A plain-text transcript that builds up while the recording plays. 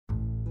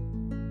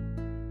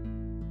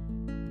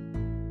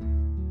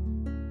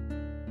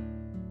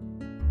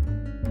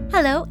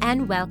Hello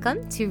and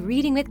welcome to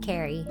Reading with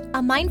Carrie,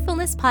 a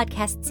mindfulness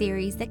podcast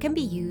series that can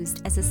be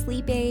used as a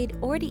sleep aid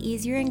or to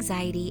ease your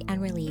anxiety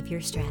and relieve your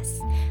stress.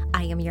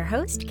 I am your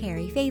host,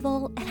 Carrie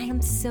Fable, and I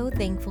am so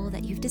thankful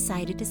that you've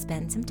decided to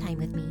spend some time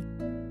with me.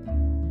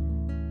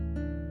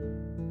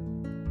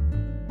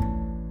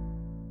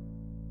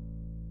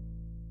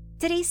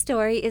 Today's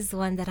story is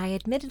one that I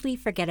admittedly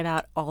forget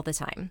about all the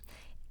time.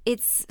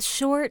 It's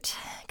short,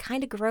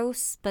 kind of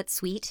gross, but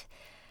sweet.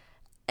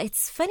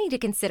 It's funny to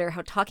consider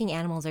how talking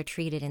animals are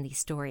treated in these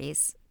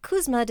stories.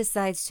 Kuzma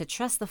decides to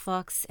trust the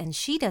fox, and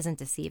she doesn't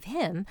deceive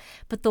him,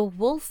 but the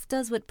wolf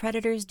does what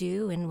predators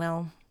do, and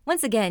well,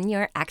 once again,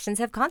 your actions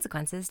have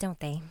consequences, don't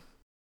they?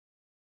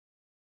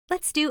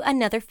 Let's do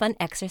another fun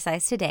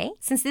exercise today.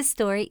 Since this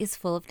story is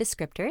full of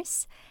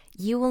descriptors,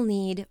 you will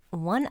need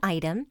one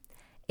item.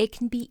 It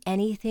can be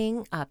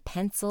anything, a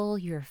pencil,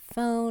 your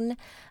phone.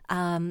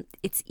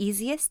 It's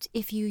easiest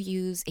if you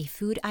use a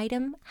food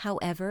item.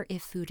 However,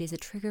 if food is a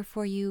trigger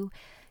for you,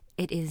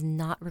 it is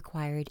not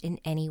required in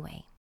any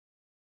way.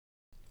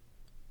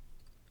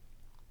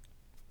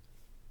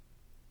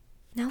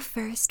 Now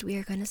first, we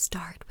are going to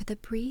start with a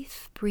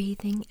brief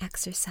breathing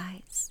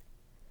exercise.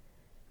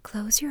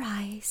 Close your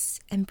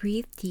eyes and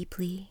breathe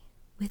deeply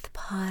with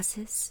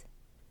pauses.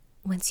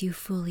 Once you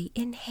fully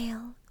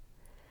inhale,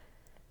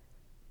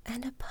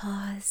 and a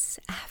pause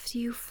after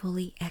you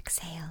fully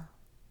exhale.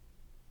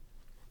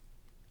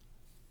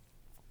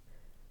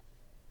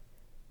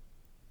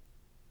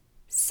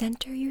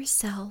 Center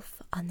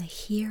yourself on the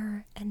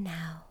here and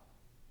now.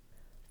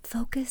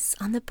 Focus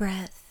on the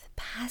breath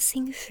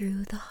passing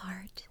through the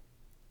heart.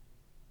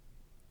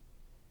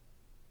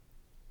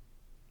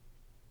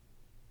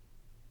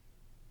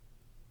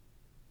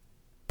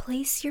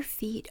 Place your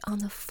feet on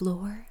the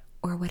floor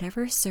or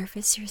whatever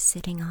surface you're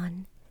sitting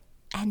on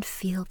and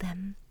feel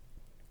them.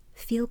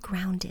 Feel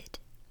grounded.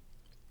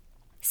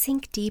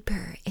 Sink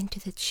deeper into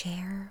the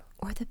chair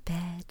or the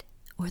bed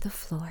or the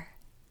floor.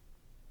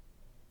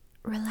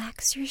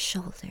 Relax your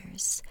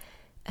shoulders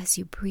as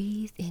you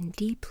breathe in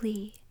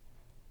deeply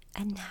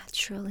and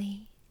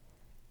naturally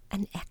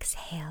and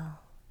exhale.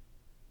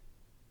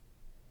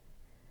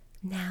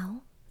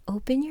 Now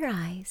open your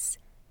eyes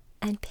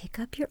and pick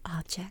up your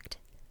object,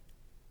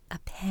 a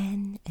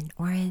pen, an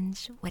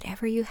orange,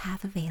 whatever you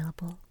have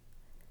available.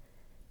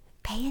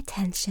 Pay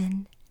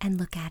attention and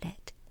look at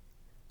it.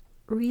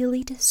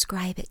 Really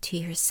describe it to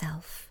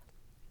yourself.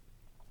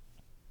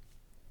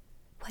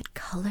 What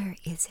color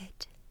is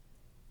it?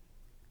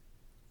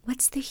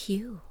 What's the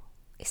hue?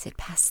 Is it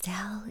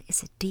pastel?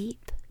 Is it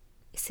deep?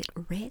 Is it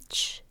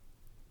rich?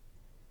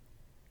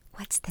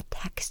 What's the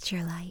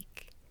texture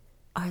like?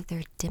 Are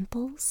there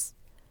dimples?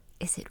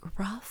 Is it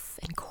rough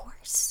and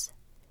coarse?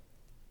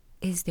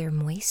 Is there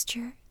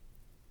moisture?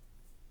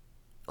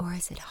 Or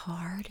is it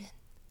hard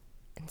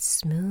and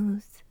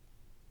smooth?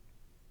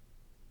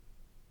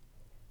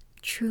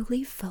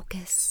 Truly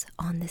focus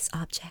on this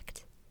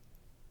object.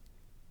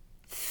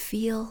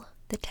 Feel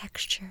the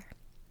texture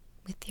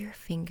with your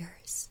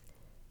fingers.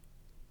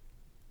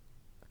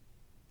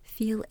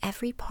 Feel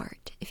every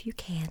part if you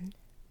can.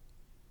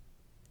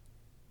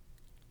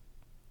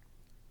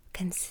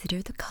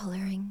 Consider the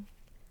coloring,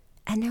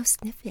 and now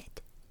sniff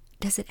it.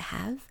 Does it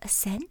have a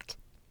scent?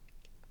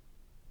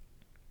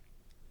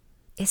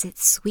 Is it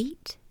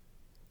sweet?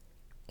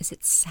 Is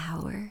it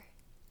sour?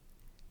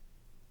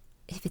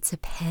 If it's a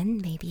pen,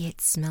 maybe it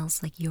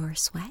smells like your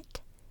sweat.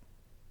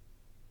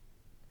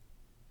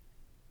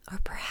 Or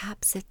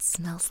perhaps it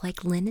smells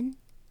like linen,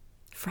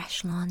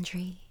 fresh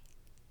laundry.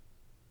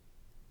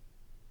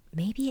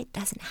 Maybe it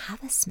doesn't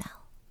have a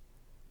smell.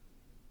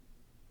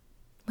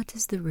 What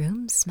does the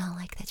room smell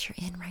like that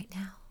you're in right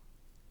now?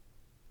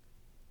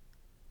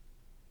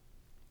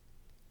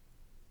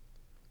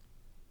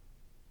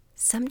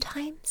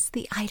 Sometimes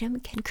the item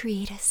can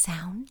create a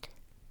sound.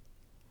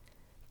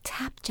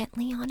 Tap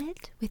gently on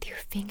it with your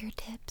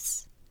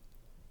fingertips.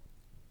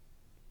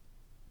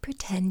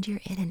 Pretend you're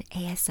in an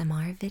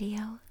ASMR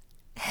video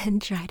and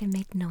try to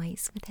make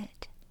noise with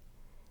it.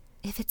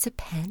 If it's a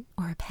pen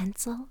or a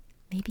pencil,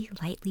 maybe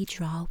lightly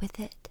draw with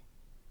it.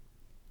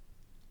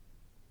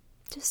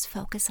 Just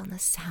focus on the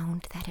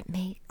sound that it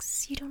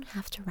makes. You don't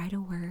have to write a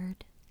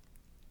word.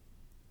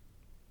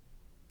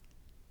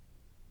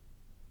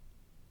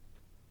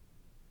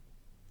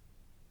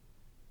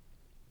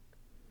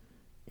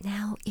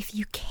 Now, if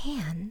you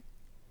can,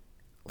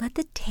 let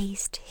the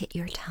taste hit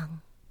your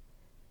tongue.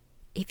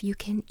 If you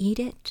can eat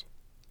it,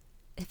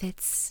 if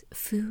it's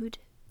food,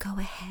 go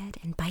ahead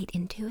and bite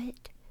into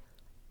it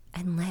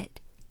and let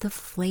the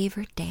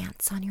flavor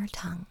dance on your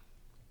tongue.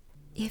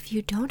 If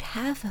you don't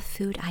have a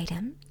food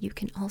item, you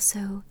can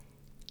also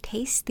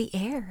taste the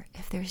air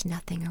if there's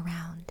nothing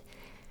around.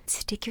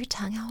 Stick your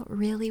tongue out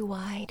really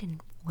wide and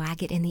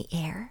wag it in the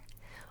air,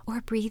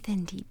 or breathe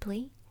in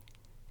deeply.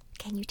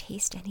 Can you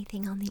taste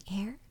anything on the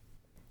air?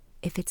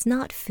 If it's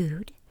not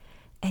food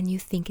and you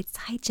think it's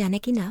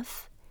hygienic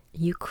enough,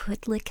 you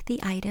could lick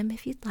the item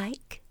if you'd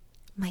like.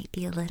 Might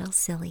be a little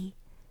silly.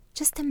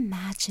 Just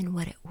imagine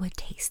what it would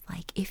taste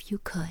like if you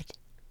could.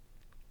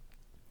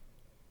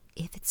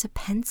 if it's a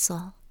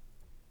pencil,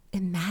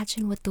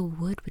 imagine what the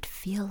wood would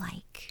feel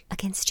like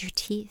against your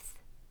teeth.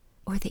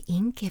 Or the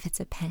ink, if it's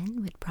a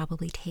pen, would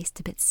probably taste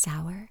a bit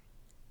sour.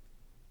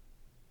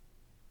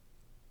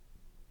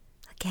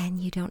 Again,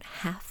 you don't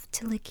have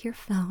to lick your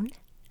phone.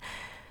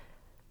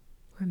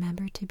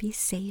 Remember to be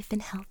safe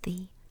and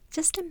healthy.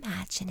 Just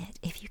imagine it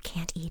if you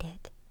can't eat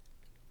it.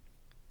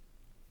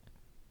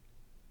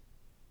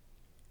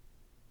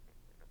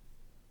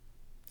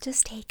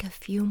 Just take a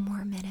few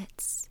more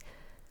minutes.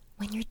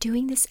 When you're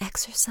doing this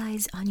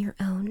exercise on your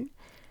own,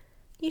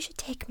 you should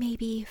take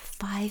maybe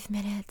 5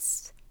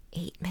 minutes,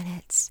 8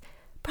 minutes,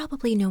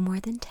 probably no more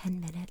than 10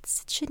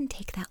 minutes. It shouldn't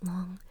take that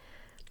long.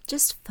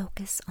 Just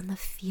focus on the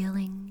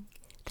feeling,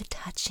 the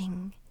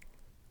touching,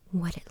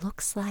 what it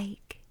looks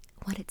like,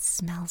 what it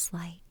smells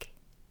like,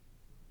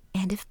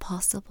 and if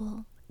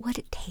possible, what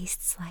it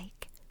tastes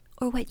like,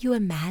 or what you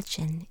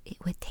imagine it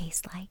would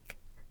taste like.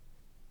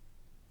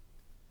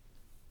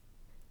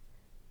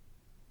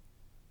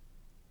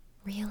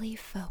 Really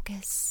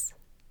focus.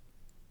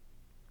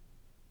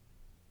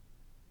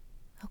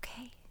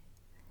 Okay.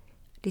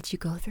 Did you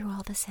go through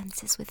all the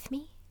senses with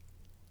me?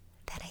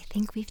 Then I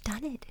think we've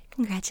done it.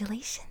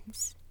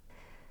 Congratulations.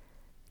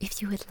 If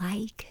you would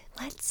like,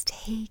 let's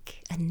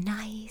take a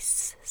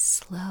nice,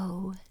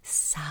 slow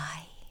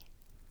sigh.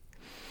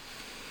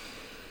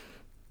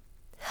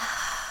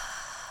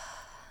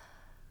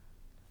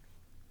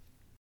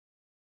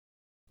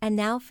 And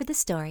now for the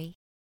story.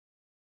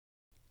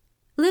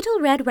 Little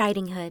Red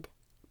Riding Hood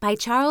by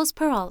Charles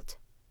Perrault.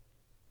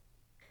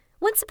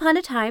 Once upon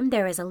a time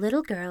there was a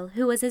little girl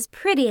who was as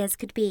pretty as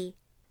could be.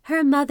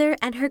 Her mother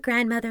and her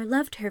grandmother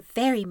loved her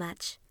very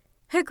much.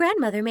 Her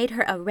grandmother made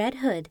her a red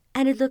hood,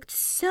 and it looked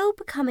so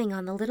becoming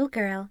on the little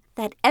girl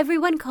that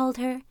everyone called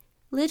her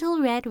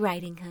Little Red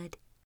Riding Hood.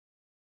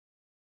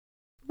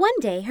 One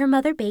day her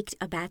mother baked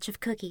a batch of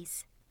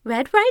cookies.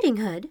 "Red Riding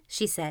Hood,"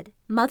 she said,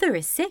 "Mother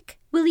is sick.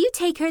 Will you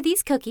take her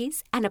these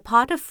cookies and a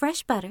pot of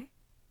fresh butter?"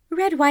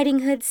 Red Riding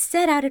Hood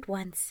set out at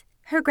once.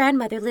 Her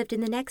grandmother lived in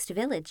the next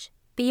village,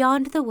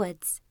 beyond the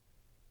woods.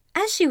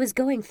 As she was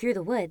going through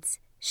the woods,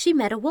 she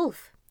met a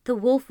wolf. The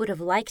wolf would have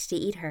liked to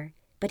eat her,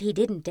 but he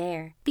didn't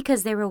dare,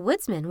 because there were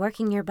woodsmen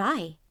working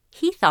nearby.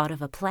 He thought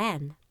of a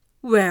plan.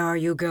 "Where are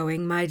you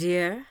going, my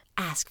dear?"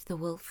 asked the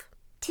wolf.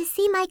 "To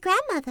see my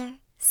grandmother,"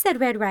 said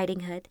Red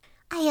Riding Hood.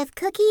 "I have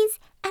cookies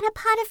and a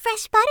pot of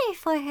fresh butter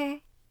for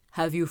her."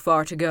 "Have you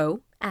far to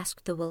go?"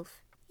 asked the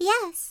wolf.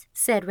 "Yes,"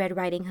 said Red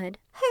Riding Hood.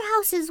 "her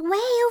house is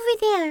way over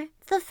there,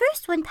 the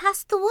first one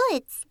past the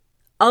woods."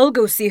 "I'll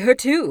go see her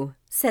too,"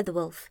 said the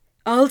wolf.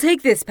 "I'll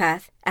take this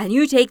path, and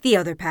you take the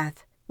other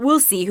path. We'll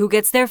see who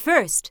gets there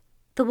first."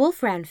 The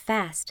wolf ran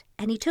fast,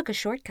 and he took a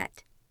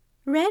shortcut.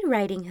 Red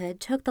Riding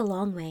Hood took the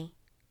long way.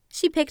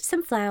 She picked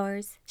some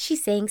flowers, she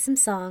sang some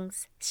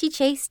songs, she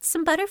chased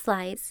some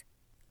butterflies.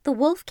 The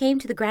wolf came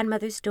to the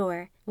grandmother's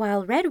door,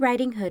 while Red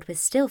Riding Hood was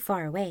still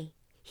far away.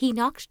 He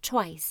knocked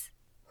twice.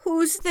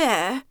 "Who's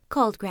there?"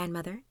 called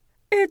grandmother.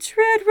 "It's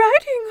Red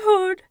Riding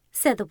Hood,"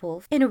 said the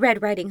wolf in a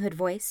Red Riding Hood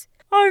voice.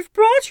 "I've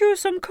brought you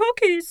some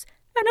cookies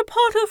and a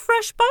pot of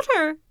fresh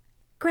butter."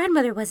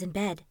 Grandmother was in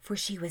bed, for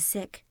she was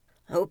sick.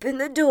 "Open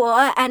the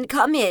door and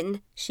come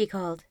in," she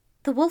called.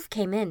 The wolf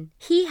came in.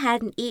 He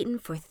hadn't eaten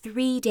for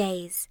 3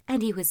 days,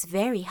 and he was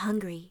very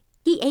hungry.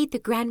 He ate the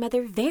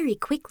grandmother very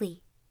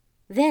quickly.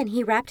 Then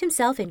he wrapped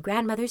himself in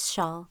grandmother's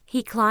shawl.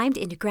 He climbed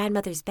into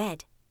grandmother's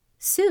bed.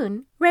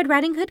 Soon, Red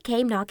Riding Hood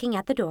came knocking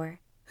at the door.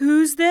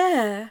 "Who's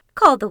there?"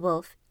 called the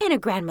wolf in a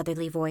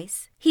grandmotherly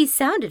voice. He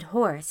sounded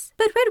hoarse,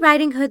 but Red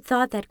Riding Hood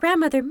thought that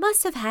grandmother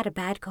must have had a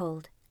bad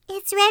cold.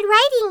 "It's Red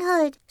Riding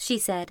Hood," she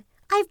said.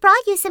 "I've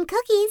brought you some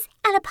cookies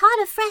and a pot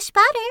of fresh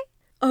butter."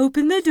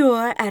 "Open the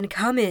door and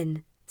come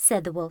in,"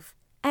 said the wolf,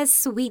 as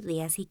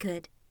sweetly as he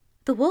could.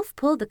 The wolf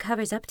pulled the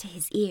covers up to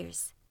his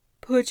ears.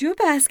 "Put your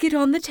basket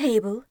on the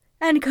table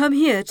and come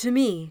here to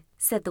me,"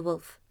 said the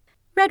wolf.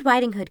 Red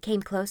Riding Hood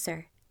came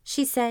closer.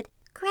 She said,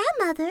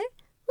 "Grandmother,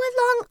 what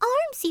long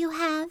arms you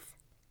have."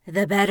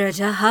 "The better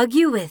to hug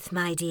you with,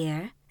 my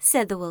dear,"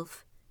 said the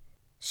wolf.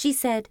 She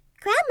said,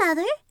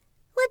 "Grandmother,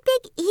 what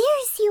big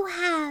ears you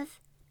have."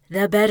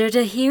 "The better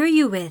to hear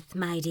you with,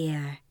 my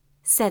dear,"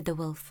 said the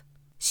wolf.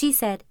 She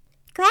said,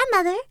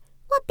 "Grandmother,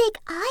 what big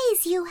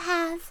eyes you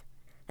have."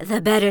 "The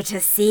better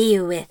to see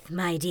you with,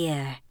 my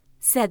dear,"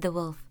 said the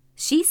wolf.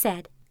 She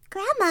said,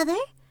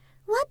 "Grandmother,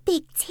 what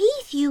big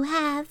teeth you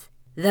have."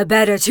 "The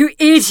better to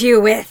eat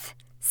you with,"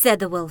 said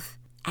the wolf,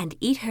 and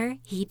eat her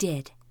he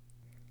did.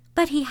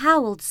 But he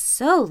howled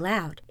so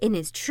loud in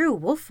his true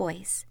wolf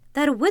voice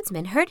that a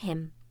woodsman heard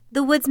him.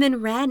 The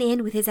woodsman ran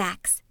in with his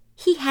axe.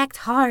 He hacked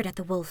hard at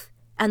the wolf,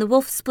 and the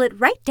wolf split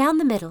right down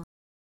the middle.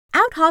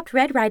 Out hopped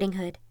Red Riding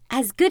Hood,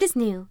 as good as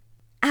new.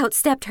 Out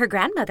stepped her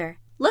grandmother,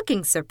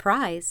 looking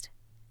surprised.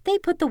 They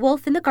put the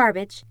wolf in the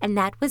garbage, and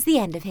that was the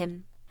end of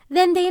him.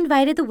 Then they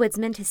invited the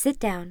woodsman to sit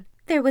down.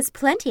 There was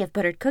plenty of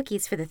buttered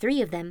cookies for the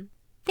 3 of them.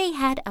 They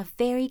had a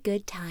very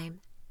good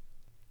time.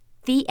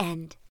 The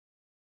end.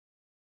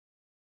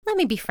 Let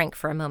me be frank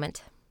for a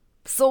moment.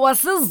 So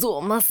was es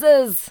so,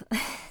 Mrs.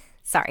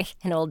 Sorry,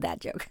 an old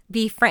dad joke.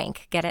 Be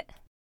frank, get it?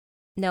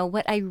 No,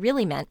 what I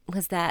really meant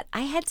was that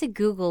I had to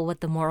Google what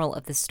the moral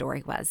of the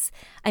story was.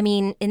 I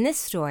mean, in this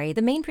story,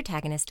 the main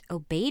protagonist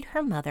obeyed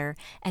her mother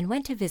and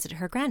went to visit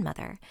her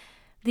grandmother.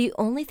 The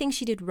only thing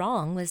she did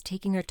wrong was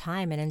taking her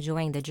time and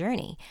enjoying the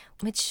journey,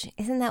 which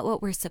isn't that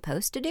what we're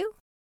supposed to do?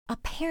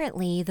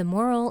 Apparently, the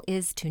moral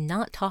is to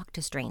not talk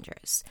to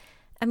strangers.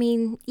 I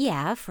mean,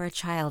 yeah, for a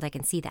child I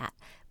can see that,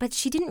 but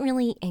she didn't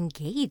really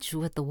engage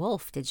with the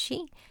wolf, did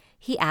she?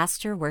 He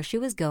asked her where she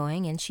was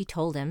going, and she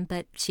told him,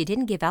 but she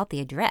didn't give out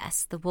the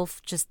address. The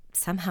wolf just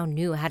somehow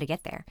knew how to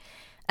get there.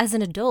 As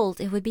an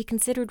adult, it would be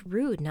considered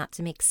rude not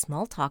to make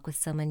small talk with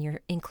someone you're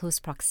in close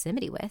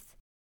proximity with.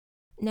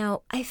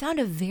 Now, I found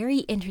a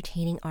very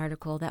entertaining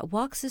article that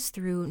walks us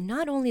through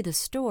not only the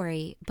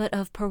story, but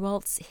of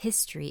Perrault's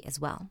history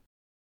as well.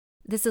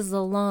 This is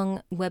a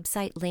long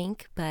website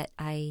link, but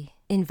I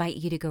invite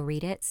you to go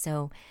read it.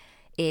 So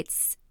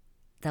it's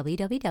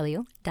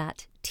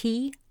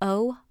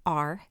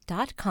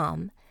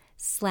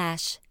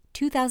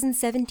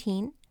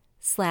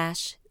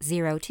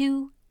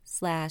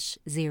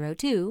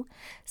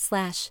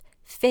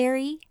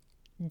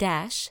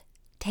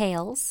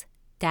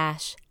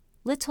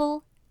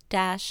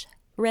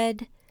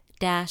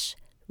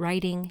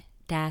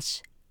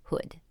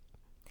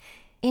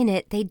In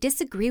it, they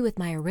disagree with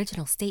my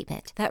original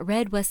statement that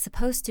Red was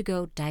supposed to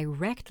go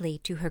directly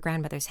to her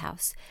grandmother's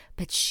house,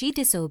 but she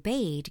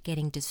disobeyed,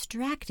 getting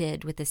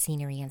distracted with the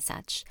scenery and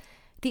such.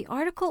 The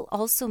article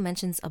also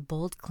mentions a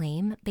bold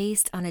claim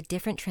based on a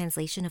different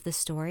translation of the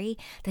story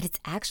that it's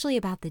actually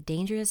about the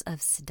dangers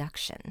of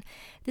seduction.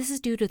 This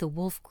is due to the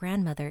wolf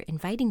grandmother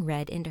inviting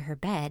Red into her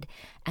bed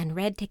and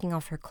Red taking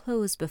off her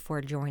clothes before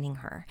joining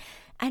her.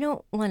 I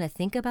don't want to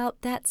think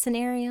about that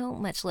scenario,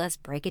 much less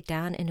break it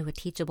down into a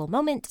teachable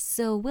moment,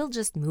 so we'll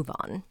just move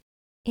on.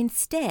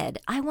 Instead,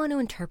 I want to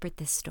interpret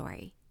this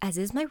story, as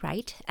is my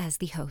right as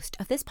the host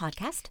of this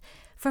podcast,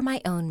 for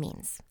my own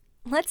means.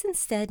 Let's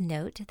instead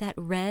note that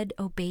Red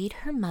obeyed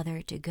her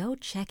mother to go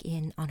check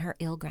in on her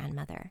ill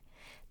grandmother.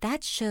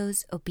 That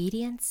shows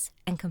obedience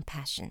and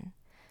compassion.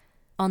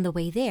 On the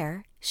way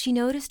there, she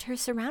noticed her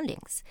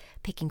surroundings,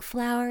 picking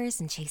flowers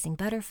and chasing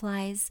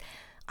butterflies.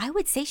 I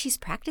would say she's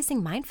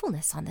practicing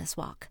mindfulness on this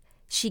walk.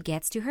 She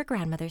gets to her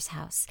grandmother's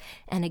house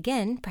and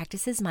again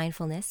practices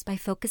mindfulness by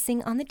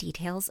focusing on the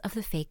details of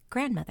the fake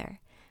grandmother,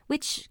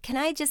 which, can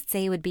I just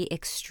say, would be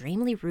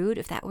extremely rude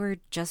if that were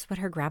just what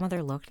her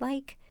grandmother looked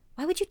like?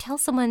 Why would you tell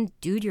someone,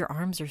 dude, your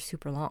arms are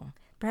super long?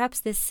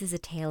 Perhaps this is a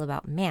tale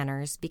about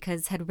manners,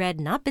 because had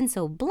Red not been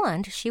so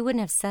blunt, she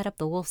wouldn't have set up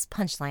the wolf's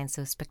punchline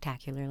so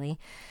spectacularly.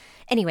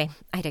 Anyway,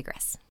 I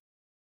digress.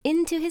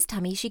 Into his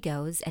tummy she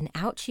goes, and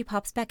out she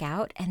pops back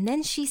out, and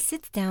then she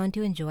sits down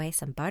to enjoy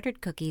some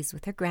buttered cookies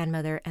with her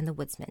grandmother and the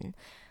woodsman.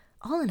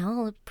 All in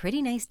all, a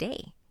pretty nice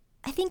day.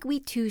 I think we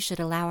too should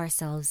allow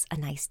ourselves a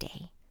nice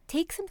day.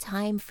 Take some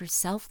time for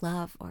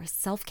self-love or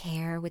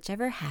self-care,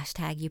 whichever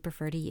hashtag you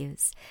prefer to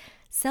use.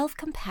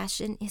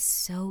 Self-compassion is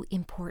so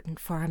important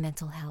for our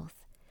mental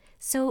health.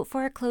 So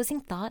for our closing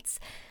thoughts,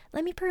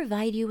 let me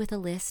provide you with a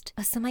list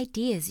of some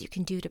ideas you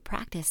can do to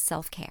practice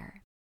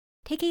self-care.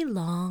 Take a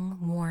long,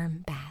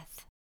 warm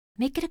bath.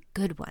 Make it a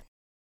good one.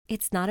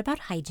 It's not about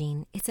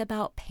hygiene, it's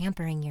about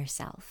pampering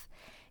yourself.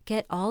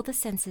 Get all the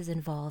senses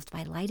involved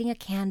by lighting a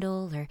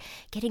candle or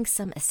getting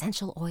some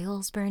essential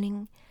oils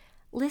burning.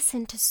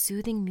 Listen to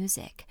soothing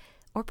music,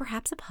 or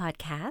perhaps a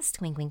podcast,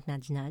 wink, wink,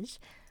 nudge, nudge.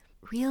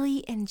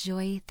 Really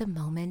enjoy the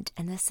moment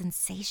and the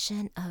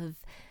sensation of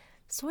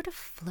sort of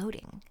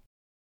floating.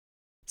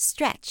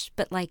 Stretch,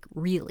 but like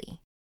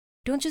really.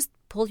 Don't just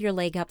pull your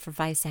leg up for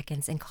 5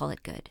 seconds and call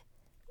it good.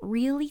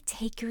 Really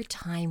take your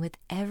time with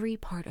every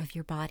part of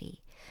your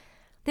body.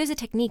 There's a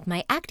technique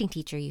my acting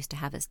teacher used to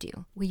have us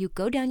do, where you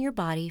go down your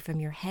body from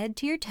your head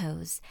to your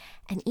toes,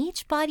 and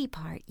each body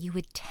part you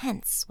would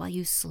tense while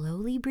you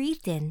slowly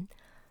breathed in,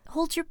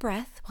 hold your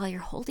breath while you're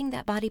holding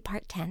that body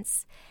part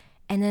tense,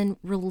 and then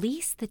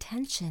release the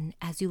tension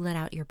as you let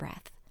out your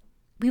breath.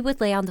 We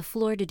would lay on the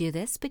floor to do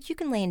this, but you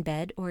can lay in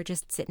bed or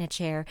just sit in a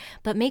chair,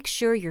 but make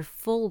sure your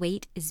full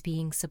weight is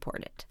being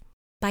supported.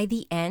 By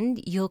the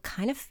end, you'll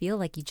kind of feel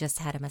like you just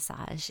had a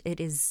massage. It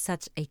is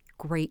such a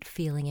great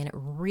feeling, and it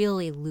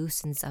really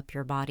loosens up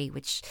your body,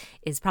 which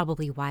is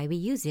probably why we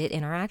use it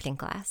in our acting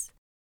class.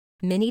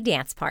 Mini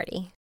dance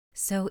party.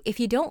 So if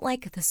you don't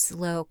like the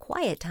slow,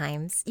 quiet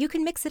times, you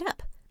can mix it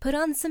up. Put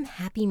on some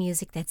happy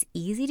music that's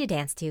easy to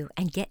dance to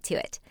and get to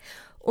it.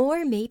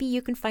 Or maybe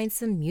you can find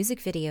some music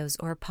videos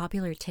or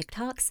popular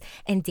TikToks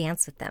and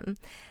dance with them.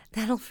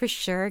 That'll for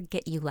sure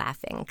get you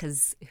laughing,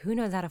 because who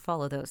knows how to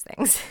follow those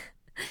things?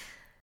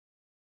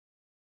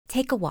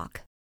 Take a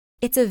walk.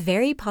 It's a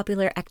very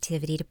popular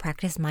activity to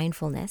practice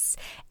mindfulness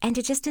and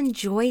to just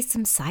enjoy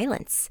some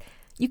silence.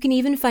 You can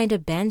even find a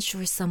bench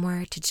or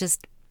somewhere to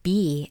just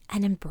be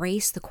and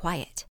embrace the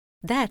quiet.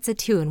 That's a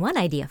 2-in-1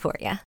 idea for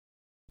you.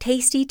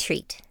 Tasty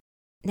treat.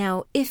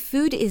 Now, if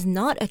food is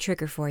not a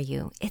trigger for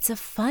you, it's a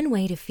fun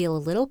way to feel a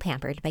little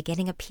pampered by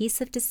getting a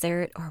piece of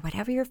dessert or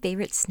whatever your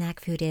favorite snack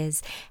food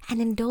is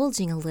and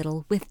indulging a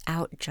little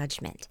without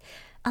judgment.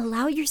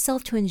 allow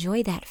yourself to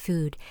enjoy that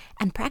food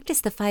and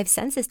practice the 5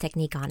 senses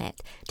technique on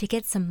it to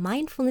get some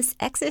mindfulness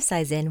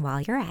exercise in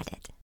while you're at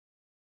it.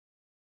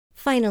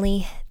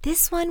 Finally,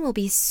 this one will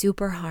be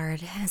super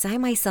hard as I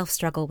myself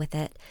struggle with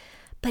it,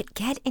 but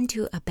get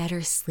into a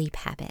better sleep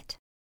habit.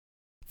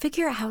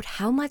 Figure out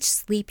how much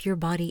sleep your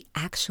body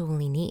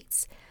actually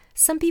needs.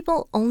 Some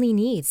people only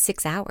need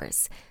 6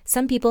 hours.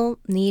 Some people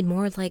need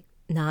more like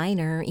 9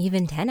 or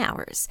even 10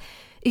 hours.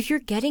 If you're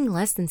getting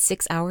less than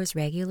 6 hours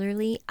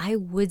regularly, I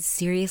would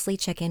seriously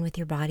check in with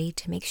your body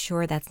to make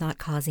sure that's not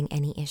causing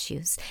any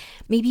issues.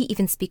 Maybe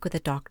even speak with a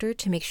doctor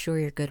to make sure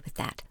you're good with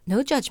that.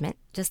 No judgment,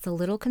 just a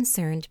little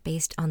concerned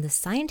based on the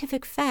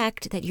scientific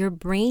fact that your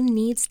brain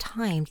needs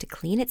time to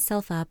clean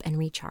itself up and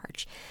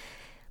recharge.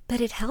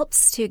 But it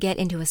helps to get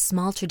into a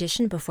small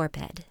tradition before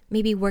bed.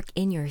 Maybe work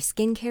in your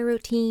skincare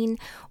routine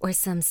or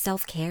some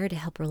self-care to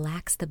help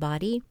relax the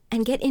body,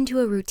 and get into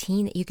a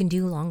routine that you can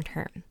do long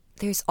term.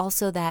 There's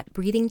also that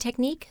breathing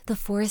technique, the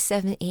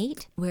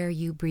 4-7-8, where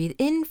you breathe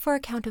in for a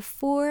count of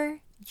 4,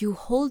 you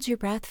hold your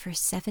breath for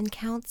 7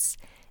 counts,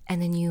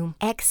 and then you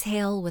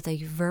exhale with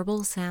a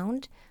verbal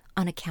sound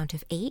on a count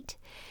of 8.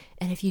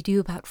 And if you do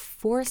about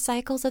 4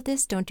 cycles of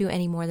this, don't do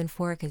any more than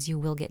 4 because you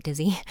will get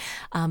dizzy.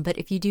 But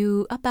if you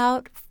do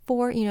about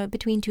 4,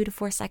 between 2 to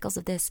 4 cycles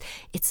of this,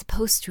 it's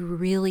supposed to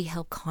really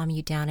help calm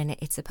you down, and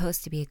it's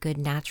supposed to be a good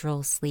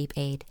natural sleep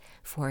aid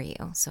for you.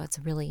 So it's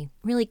a really,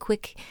 really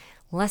quick,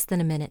 less than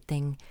a minute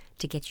thing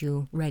to get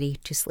you ready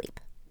to sleep.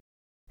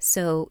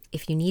 So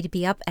if you need to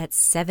be up at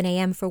 7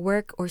 a.m. for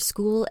work or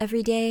school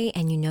every day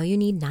and you know you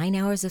need 9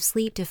 hours of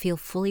sleep to feel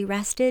fully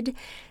rested,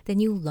 then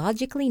you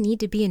logically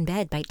need to be in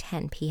bed by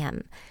 10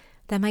 p.m.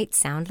 That might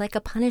sound like a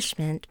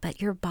punishment,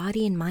 but your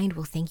body and mind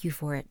will thank you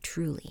for it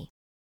truly.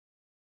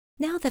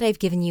 Now that I've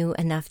given you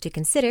enough to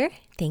consider,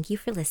 thank you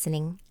for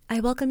listening. I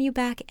welcome you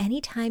back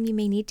anytime you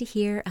may need to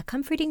hear a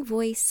comforting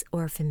voice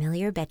or a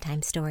familiar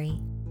bedtime story.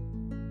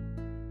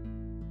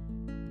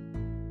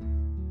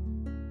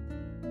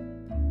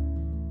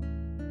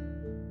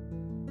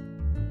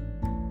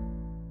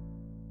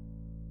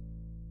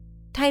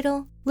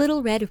 Title,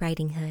 Little Red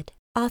Riding Hood.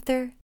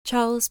 Author,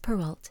 Charles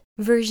Perrault.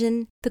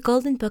 Version, The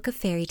Golden Book of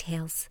Fairy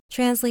Tales.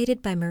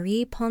 Translated by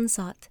Marie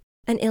Ponsot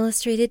and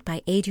illustrated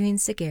by Adrienne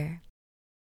Segur.